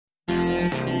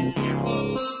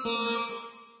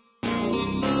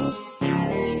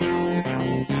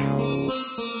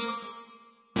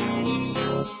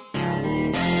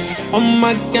On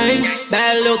my gang,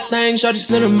 bad little thing, shawty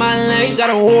slid in my lane. Got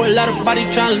a whole lot of body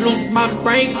tryna lose my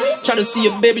brain. Tryna see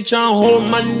a baby tryna hold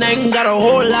my name. Got a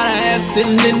whole lot of ass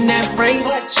sitting in that frame.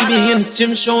 She be in the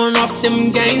gym showing off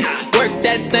them games. Work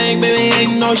that thing, baby,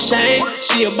 ain't no shame.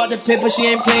 She about the paper, she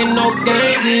ain't playing no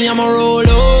games. See, I'ma roll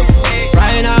up,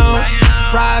 right now,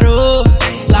 ride up,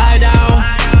 slide down.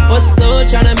 What's up,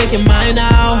 tryna make it mine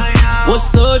now?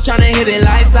 What's up, tryna hit it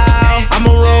lights out?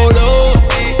 I'ma roll up,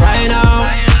 right now,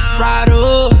 ride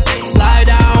up, slide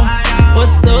down.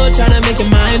 What's up, tryna make it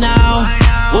mine now?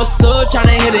 What's up,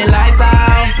 tryna hit it lights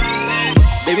out?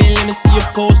 Baby, let me see your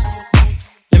pose.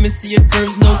 Let me see your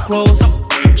curves, no clothes.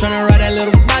 Tryna ride that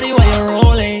little body while you're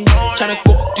rolling. Tryna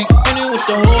go deep in it with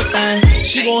the whole thing.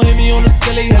 She gon' hit me on the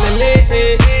silly, hella late.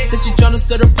 Said she tryna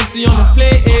set her pussy on the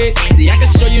plate. See, I can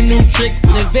show you new tricks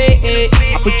in the V8.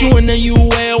 I put you in the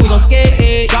UL, we gon'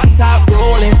 skate. Drop top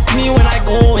rolling, see me when I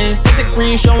go in. Put the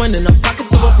green showing and the pockets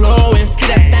overflowing. See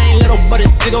that thing, little buddy,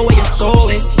 jiggle where you're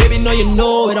throwing. Baby, know you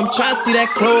know it, I'm tryna see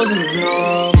that closing.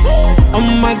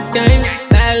 On my game,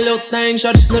 bad little thing,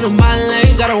 shawty slid in my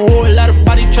lane. Got a whole lot of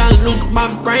body tryna lose my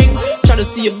brain. Tryna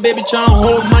see a baby tryna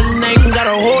hold my name. Got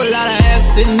a whole lot of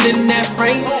ass sitting in that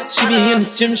frame. She be in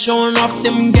the gym showing off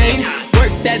them games.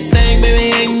 Work that thing,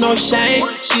 baby, ain't no shame.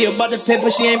 She about the paper,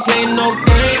 she ain't playing no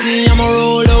games. See, I'ma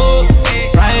roll up,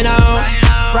 right now,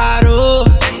 ride up,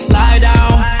 slide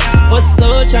down. What's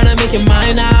up, tryna make it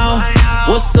mine now?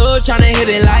 What's up, tryna hit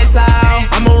it lights out?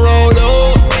 I'ma roll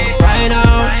up, right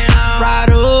now,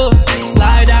 ride up,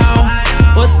 slide down.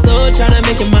 What's up, tryna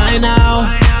make it mine now?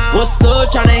 What's up,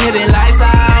 tryna hit it lights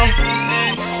out?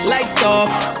 Lights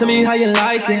off, tell me how you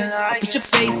like it. I put your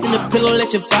face in the pillow,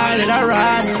 let you vibe it, I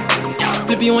ride it.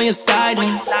 Flip you on your side, I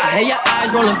hear your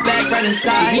eyes rolling back right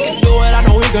inside. We can do it, I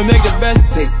know we can make the best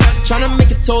take. Tryna make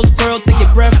your toes curl, take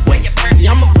your breath away. See,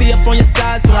 I'ma be up on your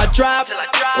side till I drop.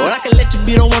 Or I can let you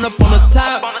be the one up on the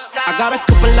top. I got a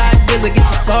couple ideas to get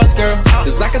you tossed, girl.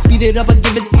 Cause I can speed it up and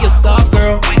give it to your soft,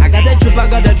 girl. I got that drip, I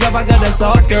got that drop, I got that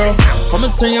sauce, girl. I'ma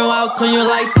turn you out, turn your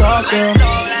lights off, girl.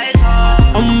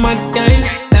 On my game,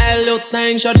 bad little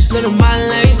thing, shawty slid in my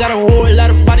lane. Got a whole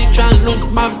lot of body tryna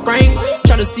lose my brain.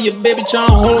 Tryna see a baby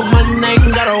tryna hold my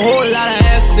name. Got a whole lot of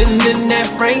ass sitting in that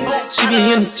frame. She be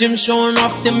in the gym showing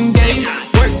off them games.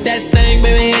 Work that thing,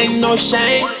 baby, ain't no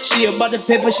shame. She about the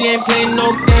paper, she ain't playing no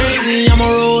games. See, I'ma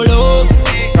roll up,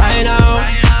 right now,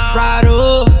 ride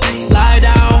up, slide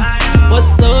down.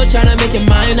 What's up, tryna make it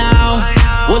mine now?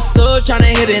 What's up,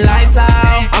 tryna hit it like